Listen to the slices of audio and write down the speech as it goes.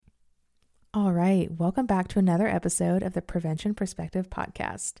All right, welcome back to another episode of the Prevention Perspective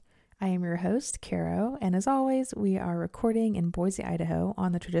podcast. I am your host, Caro, and as always, we are recording in Boise, Idaho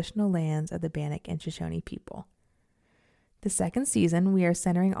on the traditional lands of the Bannock and Shoshone people. The second season, we are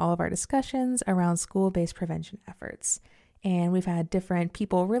centering all of our discussions around school-based prevention efforts. And we've had different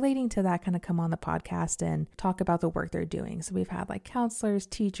people relating to that kind of come on the podcast and talk about the work they're doing. So we've had like counselors,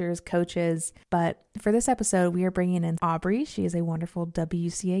 teachers, coaches. But for this episode, we are bringing in Aubri. She is a wonderful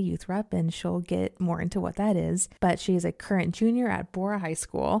WCA youth rep, and she'll get more into what that is. But she is a current junior at Bora High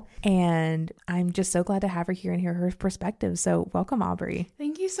School. And I'm just so glad to have her here and hear her perspective. So welcome, Aubri.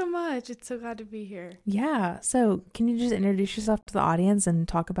 Thank you so much. It's so glad to be here. Yeah. So can you just introduce yourself to the audience and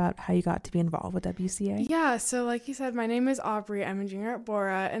talk about how you got to be involved with WCA? Yeah. So like you said, my name is Aubri. I'm a junior at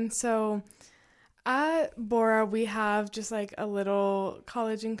Bora. And so at Bora, we have just like a little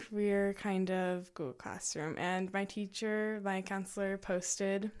college and career kind of Google Classroom. And my teacher, my counselor,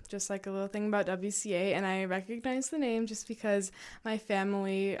 posted just like a little thing about WCA. And I recognized the name just because my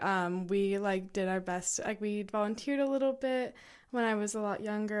family, we like did our best. Like we volunteered a little bit when I was a lot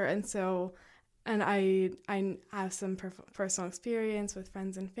younger. And I have some personal experience with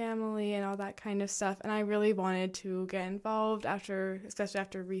friends and family and all that kind of stuff. And I really wanted to get involved especially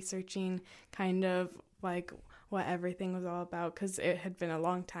after researching kind of like what everything was all about, because it had been a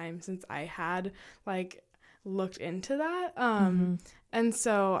long time since I had like looked into that. And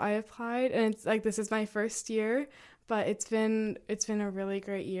so I applied, and it's like, this is my first year, but it's been a really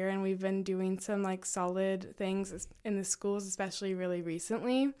great year, and we've been doing some like solid things in the schools, especially really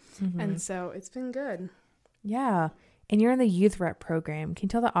recently. And so it's been good. Yeah. And you're in the youth rep program. Can you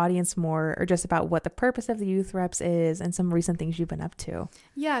tell the audience more or just about what the purpose of the youth reps is and some recent things you've been up to?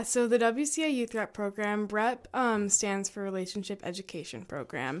 Yeah, so the WCA Youth Rep program, REP stands for Relationship Education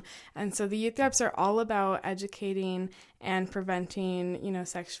Program. And so the youth reps are all about educating and preventing,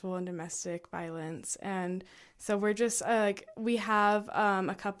 sexual and domestic violence. And so we're just we have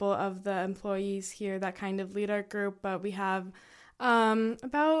a couple of the employees here that kind of lead our group, but we have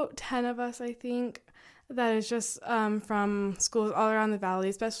about 10 of us, I think, that is just from schools all around the valley,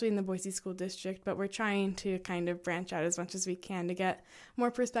 especially in the Boise School District. But we're trying to kind of branch out as much as we can to get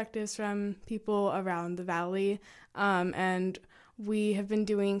more perspectives from people around the valley. And we have been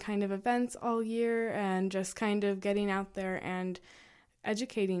doing kind of events all year and just kind of getting out there and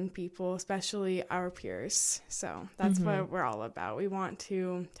educating people, especially our peers. So that's what we're all about. We want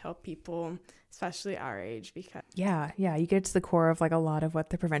to tell people, especially our age, because Yeah, you get to the core of like a lot of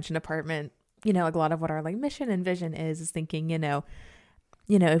what the prevention department, like a lot of what our like mission and vision is thinking,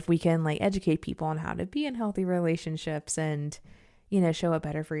 if we can like educate people on how to be in healthy relationships and, show up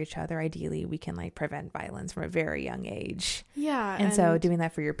better for each other, ideally we can like prevent violence from a very young age. Yeah. And so doing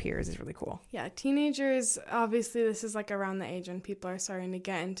that for your peers is really cool. Yeah. Teenagers, obviously this is like around the age when people are starting to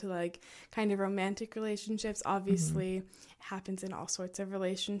get into like kind of romantic relationships. Obviously it happens in all sorts of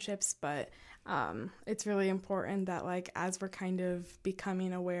relationships, but it's really important that like as we're kind of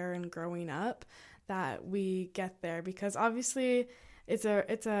becoming aware and growing up that we get there, because obviously it's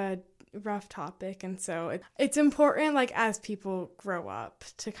a rough topic, and so it's important like as people grow up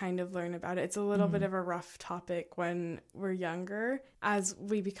to kind of learn about it. It's a little bit of a rough topic when we're younger. As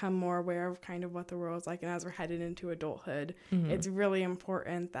we become more aware of kind of what the world's like and as we're headed into adulthood, it's really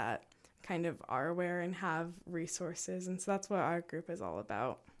important that kind of are aware and have resources, and so that's what our group is all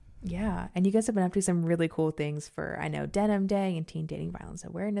about. Yeah. And you guys have been up to some really cool things for, I know, Denim Day and Teen Dating Violence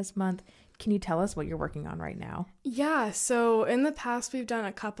Awareness Month. Can you tell us what you're working on right now? Yeah. So in the past, we've done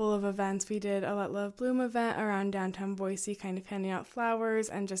a couple of events. We did a Let Love Bloom event around downtown Boise, kind of handing out flowers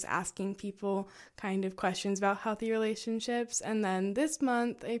and just asking people kind of questions about healthy relationships. And then this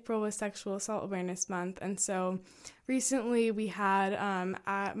month, April, was Sexual Assault Awareness Month. And so recently we had,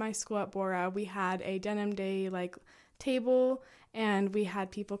 at my school at Bora, we had a Denim Day like table, and we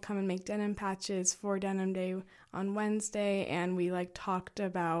had people come and make denim patches for Denim Day on Wednesday, and we like talked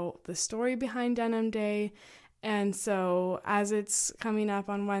about the story behind Denim Day. And so as it's coming up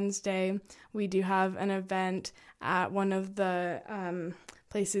on Wednesday, we do have an event at one of the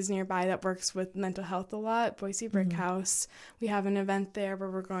places nearby that works with mental health a lot, Boise Brick House. We have an event there where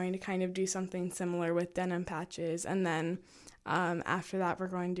we're going to kind of do something similar with denim patches, and then after that we're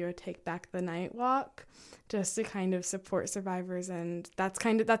going to do a Take Back the Night walk just to kind of support survivors. And that's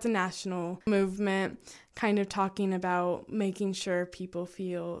a national movement, kind of talking about making sure people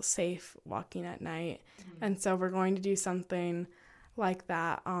feel safe walking at night. And so we're going to do something like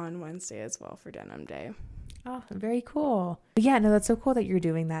that on Wednesday as well for Denim Day. Oh, very cool. But yeah, no, that's so cool that you're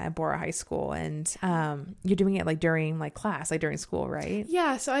doing that at Bora High School, and you're doing it like during like class, like during school, right?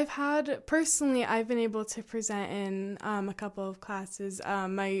 Yeah, so I've been able to present in a couple of classes.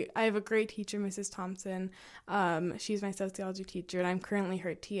 I have a great teacher, Mrs. Thompson. She's my sociology teacher, and I'm currently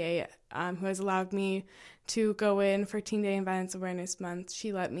her TA, who has allowed me to go in for Teen Day and Violence Awareness Month.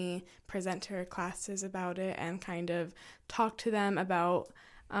 She let me present to her classes about it and kind of talk to them about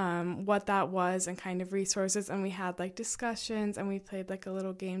what that was and kind of resources. And we had like discussions, and we played like a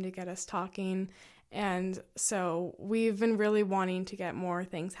little game to get us talking. And so we've been really wanting to get more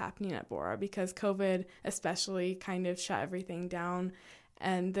things happening at Bora because COVID especially kind of shut everything down.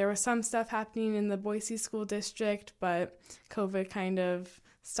 And there was some stuff happening in the Boise School District, but COVID kind of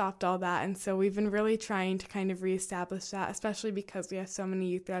stopped all that. And so we've been really trying to kind of reestablish that, especially because we have so many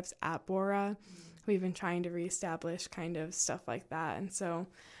youth reps at Bora. We've been trying to reestablish kind of stuff like that. And so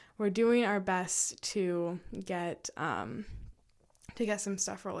we're doing our best to get some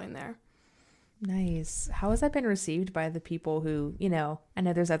stuff rolling there. Nice. How has that been received by the people who, I know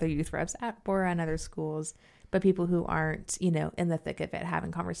there's other youth reps at Bora and other schools, but people who aren't, in the thick of it,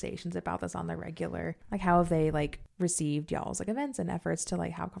 having conversations about this on the regular, like how have they like received y'all's like events and efforts to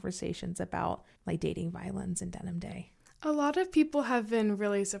like have conversations about like dating violence and Denim Day? A lot of people have been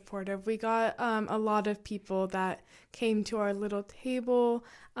really supportive. We got a lot of people that came to our little table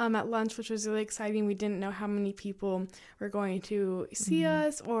at lunch, which was really exciting. We didn't know how many people were going to see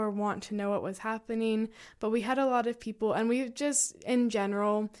us or want to know what was happening, but we had a lot of people, and we just, in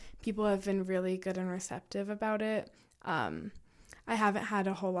general, people have been really good and receptive about it. I haven't had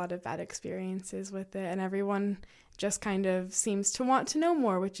a whole lot of bad experiences with it, and everyone just kind of seems to want to know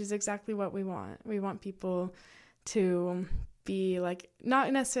more, which is exactly what we want. We want people to be like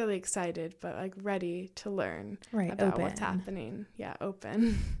not necessarily excited, but like ready to learn about what's happening. Yeah,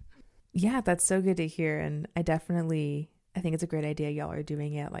 open. Yeah, that's so good to hear. And I think it's a great idea y'all are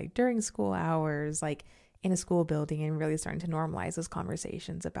doing it like during school hours, like in a school building, and really starting to normalize those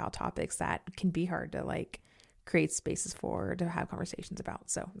conversations about topics that can be hard to like create spaces for, to have conversations about.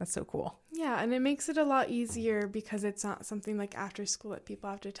 So that's so cool. Yeah, and it makes it a lot easier because it's not something like after school that people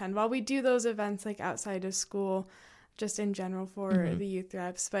have to attend. While we do those events like outside of school, just in general for the youth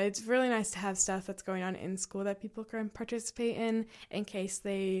reps, but it's really nice to have stuff that's going on in school that people can participate in case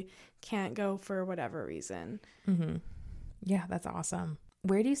they can't go for whatever reason. Yeah, that's awesome.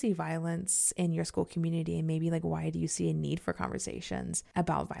 Where do you see violence in your school community, and maybe like why do you see a need for conversations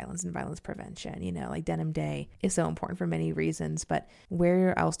about violence and violence prevention? Like Denim Day is so important for many reasons, but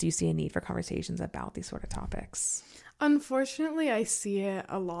where else do you see a need for conversations about these sort of topics? Unfortunately, I see it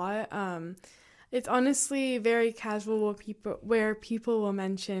a lot. It's honestly very casual where people will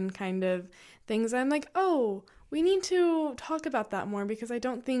mention kind of things. I'm like, oh, we need to talk about that more because I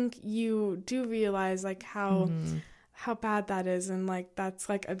don't think you do realize like how bad that is, and like that's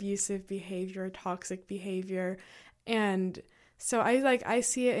like abusive behavior, toxic behavior. And so I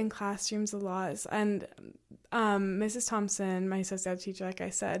see it in classrooms a lot. And Mrs. Thompson, my sociology teacher, like I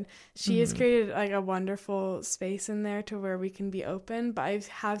said, she has created like a wonderful space in there to where we can be open. But I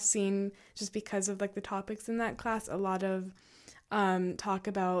have seen, just because of like the topics in that class, a lot of talk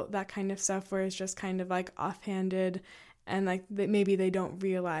about that kind of stuff where it's just kind of like offhanded, and like maybe they don't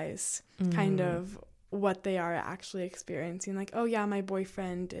realize kind of what they are actually experiencing. Like, oh yeah, my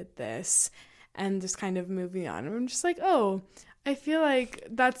boyfriend did this, and just kind of moving on. And I'm just like, oh, I feel like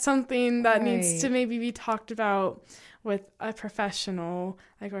that's something that needs to maybe be talked about with a professional,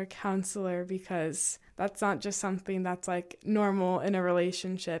 like, or a counselor, because that's not just something that's like normal in a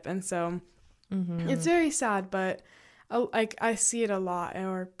relationship. And so it's very sad, but like I see it a lot,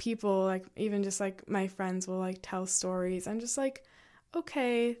 or people like even just like my friends will like tell stories. I'm just like,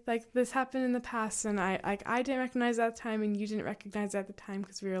 okay, like this happened in the past, and I didn't recognize that time, and you didn't recognize it at the time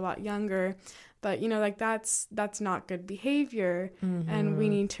because we were a lot younger, but like that's not good behavior, and we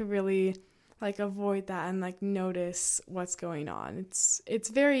need to really like avoid that and like notice what's going on. It's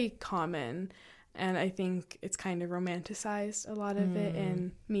very common, and I think it's kind of romanticized, a lot of it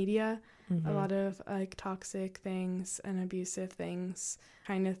in media, a lot of like toxic things and abusive things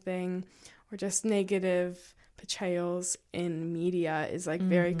kind of thing, or just negative portrayals in media is like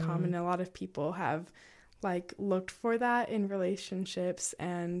very common. A lot of people have like looked for that in relationships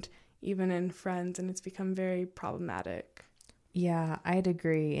and even in friends, and it's become very problematic. Yeah, I'd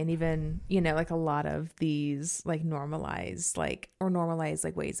agree. And even, like a lot of these like normalized like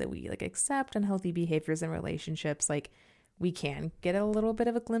ways that we like accept unhealthy behaviors in relationships, like we can get a little bit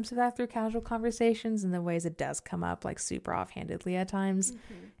of a glimpse of that through casual conversations and the ways it does come up like super offhandedly at times.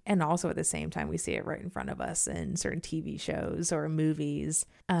 And also at the same time, we see it right in front of us in certain TV shows or movies.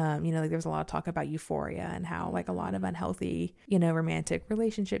 Like there's a lot of talk about euphoria and how like a lot of unhealthy, romantic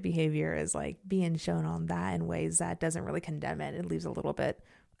relationship behavior is like being shown on that in ways that doesn't really condemn it. It leaves a little bit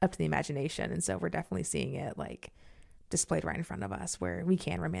up to the imagination. And so we're definitely seeing it like displayed right in front of us, where we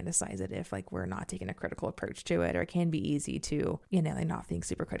can romanticize it if like we're not taking a critical approach to it, or it can be easy to like not think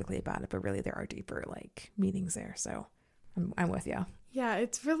super critically about it, but really there are deeper like meanings there. So I'm with you. Yeah,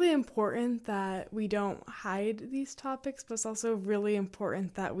 it's really important that we don't hide these topics, but it's also really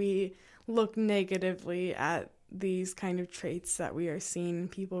important that we look negatively at these kind of traits that we are seeing in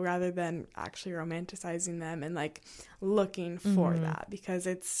people rather than actually romanticizing them and like looking for that, because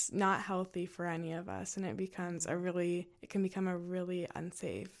it's not healthy for any of us, and it can become a really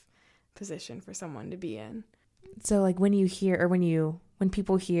unsafe position for someone to be in. So like when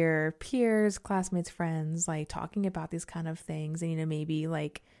people hear peers, classmates, friends like talking about these kind of things, and maybe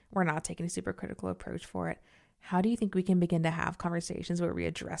like we're not taking a super critical approach for it, how do you think we can begin to have conversations where we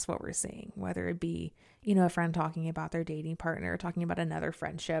address what we're seeing, whether it be, a friend talking about their dating partner, talking about another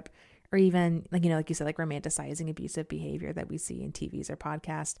friendship, or even like you said, like romanticizing abusive behavior that we see in TVs or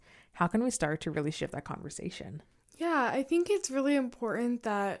podcasts? How can we start to really shift that conversation? Yeah, I think it's really important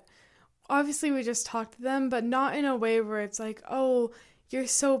that obviously we just talk to them, but not in a way where it's like, oh, you're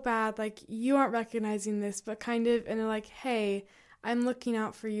so bad, like you aren't recognizing this, but kind of in a like, hey, I'm looking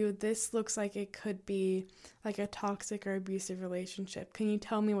out for you. This looks like it could be like a toxic or abusive relationship. Can you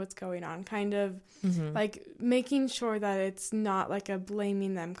tell me what's going on? Kind of like making sure that it's not like a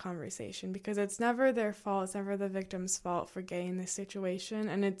blaming them conversation, because it's never their fault. It's never the victim's fault for getting in this situation.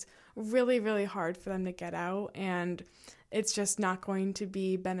 And it's really, really hard for them to get out. And it's just not going to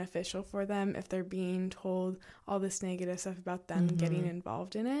be beneficial for them if they're being told all this negative stuff about them getting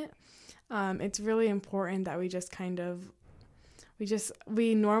involved in it. It's really important that we just kind of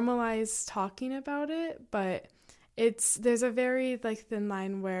we normalize talking about it, but there's a very like thin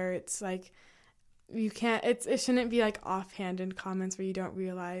line where it's like it shouldn't be like offhanded comments where you don't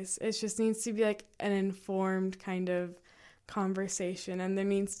realize. It just needs to be like an informed kind of conversation, and there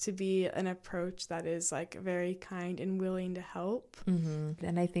needs to be an approach that is like very kind and willing to help.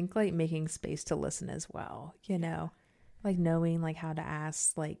 And I think like making space to listen as well, like knowing like how to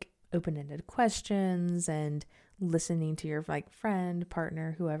ask like open-ended questions and listening to your like friend,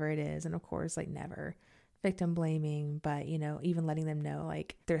 partner, whoever it is. And of course, like never victim blaming, but even letting them know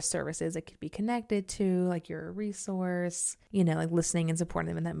like there's services that could be connected to, like you're a resource, like listening and supporting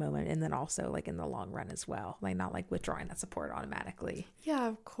them in that moment. And then also like in the long run as well, like not like withdrawing that support automatically. Yeah,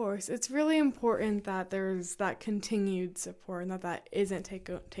 of course. It's really important that there's that continued support and that isn't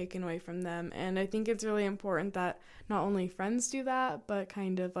taken away from them. And I think it's really important that not only friends do that, but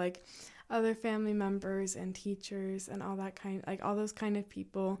kind of like other family members and teachers and all those kind of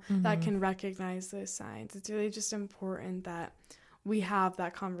people that can recognize those signs. It's really just important that we have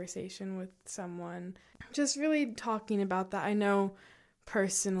that conversation with someone, just really talking about that. I know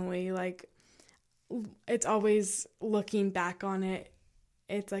personally, like it's always looking back on it,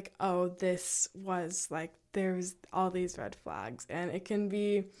 it's like, oh, this was like, there's all these red flags, and it can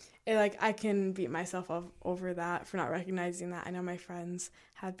be I can beat myself up over that for not recognizing that. I know my friends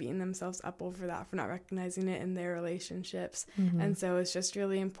have beaten themselves up over that for not recognizing it in their relationships. And so it's just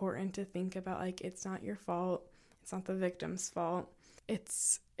really important to think about like, it's not your fault. It's not the victim's fault.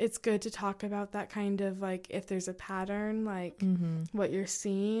 It's good to talk about that kind of like, if there's a pattern, like what you're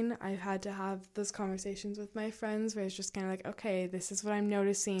seeing. I've had to have those conversations with my friends where it's just kind of like, okay, this is what I'm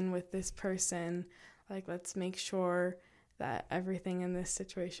noticing with this person. Like, let's make sure that everything in this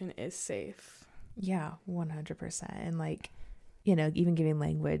situation is safe. Yeah, 100%. And like, even giving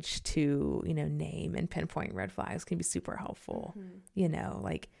language to, name and pinpoint red flags can be super helpful.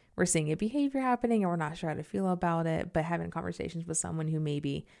 Like we're seeing a behavior happening and we're not sure how to feel about it, but having conversations with someone who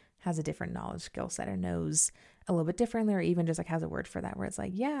maybe has a different knowledge skill set or knows a little bit differently, or even just like has a word for that, where it's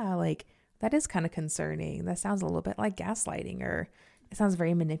like, yeah, like that is kind of concerning. That sounds a little bit like gaslighting, or it sounds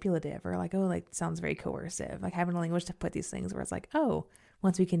very manipulative, or like, oh, like sounds very coercive. Like having a language to put these things where it's like, oh,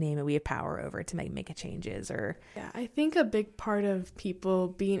 once we can name it, we have power over it to make changes. Or yeah, I think a big part of people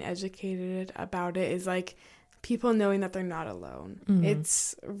being educated about it is like people knowing that they're not alone.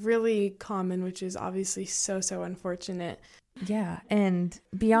 It's really common, which is obviously so unfortunate. Yeah, and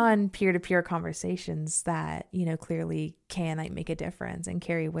beyond peer-to-peer conversations that clearly can like make a difference and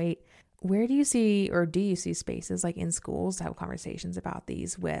carry weight, where do you see spaces like in schools to have conversations about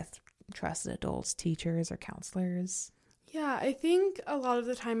these with trusted adults, teachers, or counselors? Yeah, I think a lot of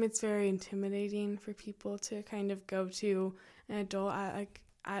the time it's very intimidating for people to kind of go to an adult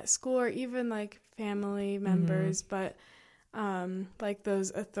at school, or even like family members, but like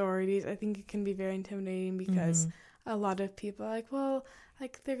those authorities, I think it can be very intimidating because a lot of people are like, well,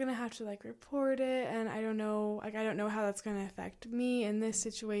 like they're gonna have to like report it, and I don't know how that's gonna affect me in this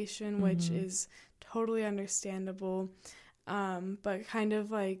situation, which is totally understandable. But kind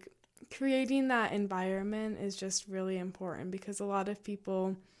of like creating that environment is just really important, because a lot of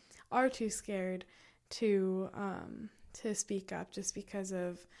people are too scared to speak up, just because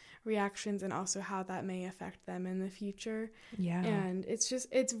of reactions and also how that may affect them in the future. Yeah. And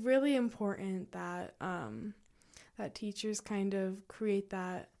it's really important that that teachers kind of create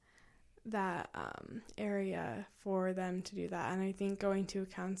that area for them to do that. And I think going to a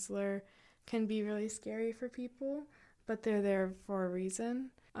counselor can be really scary for people, but they're there for a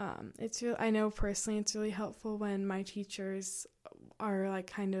reason. I know personally it's really helpful when my teachers are like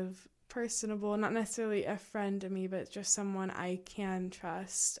kind of personable, not necessarily a friend to me, but just someone I can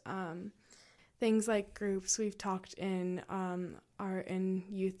trust. Things like groups, we've talked in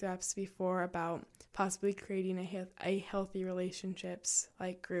youth reps before about possibly creating a healthy relationships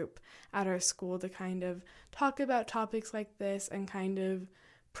like group at our school to kind of talk about topics like this and kind of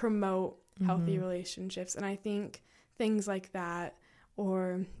promote healthy relationships. And I think things like that,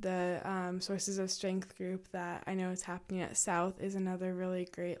 or the Sources of Strength group that I know is happening at South, is another really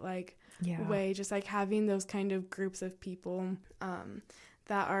great way, just like having those kind of groups of people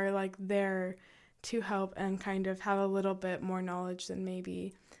that are like there to help and kind of have a little bit more knowledge than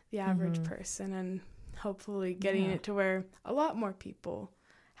maybe the average person, and hopefully getting it to where a lot more people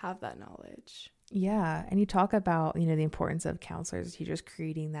have that knowledge. Yeah. And you talk about, the importance of counselors, teachers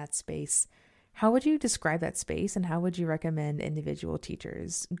creating that space. How would you describe that space, and how would you recommend individual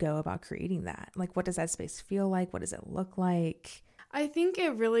teachers go about creating that? Like, what does that space feel like? What does it look like? I think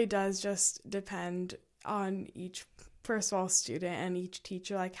it really does just depend on each, first of all, student and each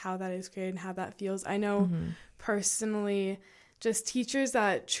teacher, like how that is created and how that feels. I know personally, just teachers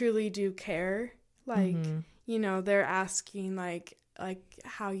that truly do care, like, they're asking like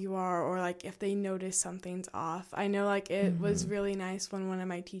how you are, or like if they notice something's off. I know like it was really nice when one of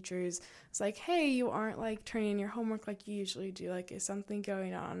my teachers was like, hey, you aren't like turning in your homework like you usually do. Like, is something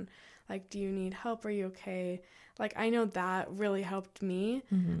going on? Like, do you need help? Are you okay? Like, I know that really helped me,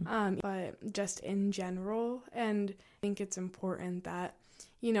 but just in general. And I think it's important that,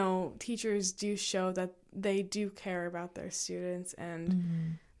 teachers do show that they do care about their students,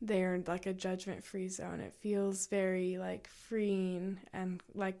 and they're like a judgment-free zone. It feels very like freeing and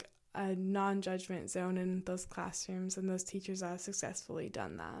like a non-judgment zone in those classrooms, and those teachers have successfully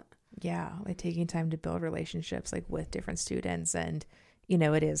done that. Yeah, like taking time to build relationships like with different students. And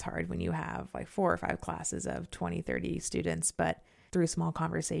it is hard when you have like 4 or 5 classes of 20, 30 students, but through small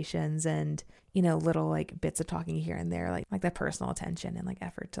conversations and, little like bits of talking here and there, like that personal attention and like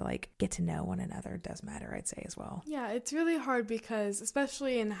effort to like get to know one another does matter, I'd say, as well. Yeah, it's really hard because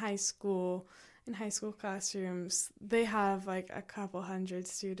especially in high school classrooms, they have like a couple hundred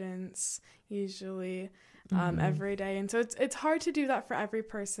students usually every day. And so it's hard to do that for every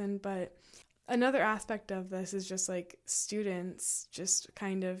person, but another aspect of this is just like students just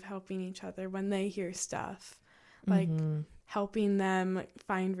kind of helping each other when they hear stuff, like helping them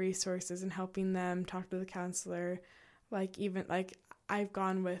find resources and helping them talk to the counselor. Like, even like I've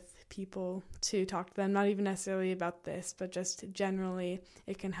gone with people to talk to them, not even necessarily about this, but just generally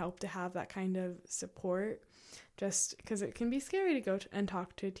it can help to have that kind of support, just because it can be scary to go and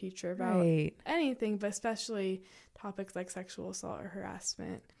talk to a teacher about anything, but especially topics like sexual assault or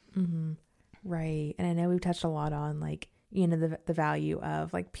harassment. Right. And I know we've touched a lot on like, the value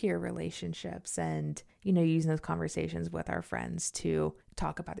of like peer relationships and, using those conversations with our friends to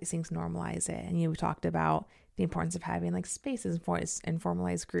talk about these things, normalize it. And, we talked about the importance of having like spaces and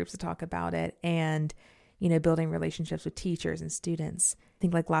formalized groups to talk about it, and, building relationships with teachers and students. I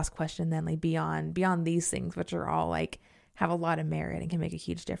think like last question then, like beyond these things, which are all like have a lot of merit and can make a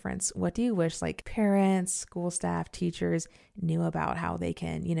huge difference, what do you wish like parents, school staff, teachers knew about how they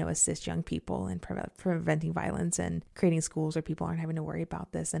can, assist young people in preventing violence and creating schools where people aren't having to worry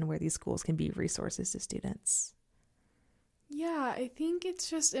about this, and where these schools can be resources to students? Yeah, I think it's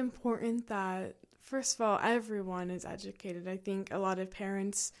just important that, first of all, everyone is educated. I think a lot of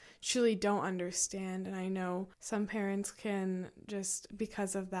parents truly don't understand, and I know some parents can just,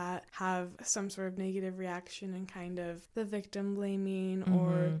 because of that, have some sort of negative reaction and kind of the victim blaming,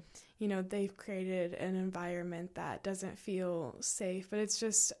 or, they've created an environment that doesn't feel safe. But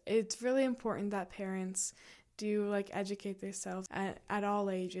it's really important that parents do like educate themselves at all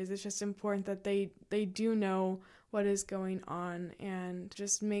ages. It's just important that they do know what is going on and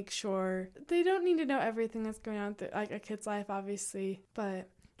just make sure they don't need to know everything that's going on like a kid's life, obviously, but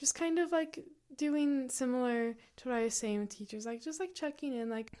just kind of like doing similar to what I was saying with teachers, like just like checking in,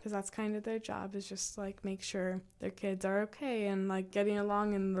 like, because that's kind of their job, is just like make sure their kids are okay and like getting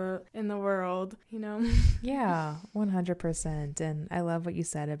along in the world, you know. Yeah, 100%. And I love what you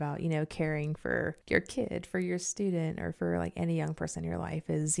said about, you know, caring for your kid, for your student, or for like any young person in your life,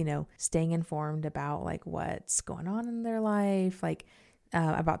 is, you know, staying informed about like what's going on in their life, like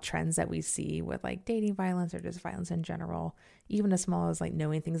about trends that we see with like dating violence or just violence in general, even as small as like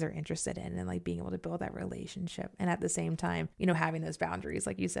knowing things they're interested in and like being able to build that relationship. And at the same time, you know, having those boundaries,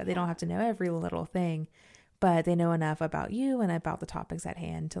 like you said, they don't have to know every little thing, but they know enough about you and about the topics at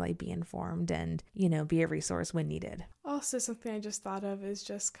hand to like be informed and, you know, be a resource when needed. Also, something I just thought of is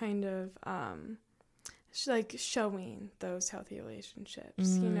just kind of like showing those healthy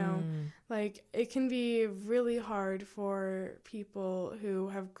relationships, you know, like it can be really hard for people who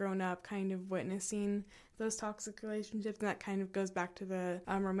have grown up kind of witnessing those toxic relationships, and that kind of goes back to the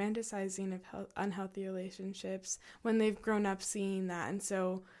romanticizing of unhealthy relationships when they've grown up seeing that. And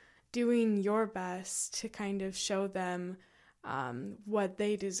so doing your best to kind of show them what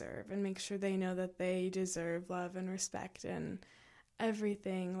they deserve and make sure they know that they deserve love and respect and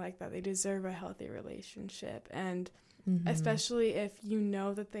everything like that. They deserve a healthy relationship. And especially if you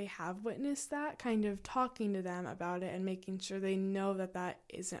know that they have witnessed that, kind of talking to them about it and making sure they know that that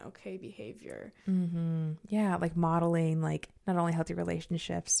isn't okay behavior. Yeah, like modeling like not only healthy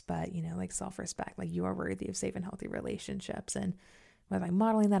relationships, but, you know, like self-respect, like you are worthy of safe and healthy relationships. And whether like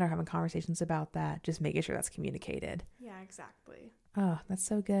modeling that or having conversations about that, just making sure that's communicated. Yeah, exactly. Oh, that's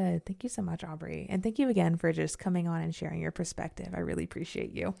so good. Thank you so much, Aubri. And thank you again for just coming on and sharing your perspective. I really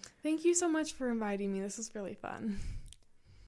appreciate you. Thank you so much for inviting me. This was really fun.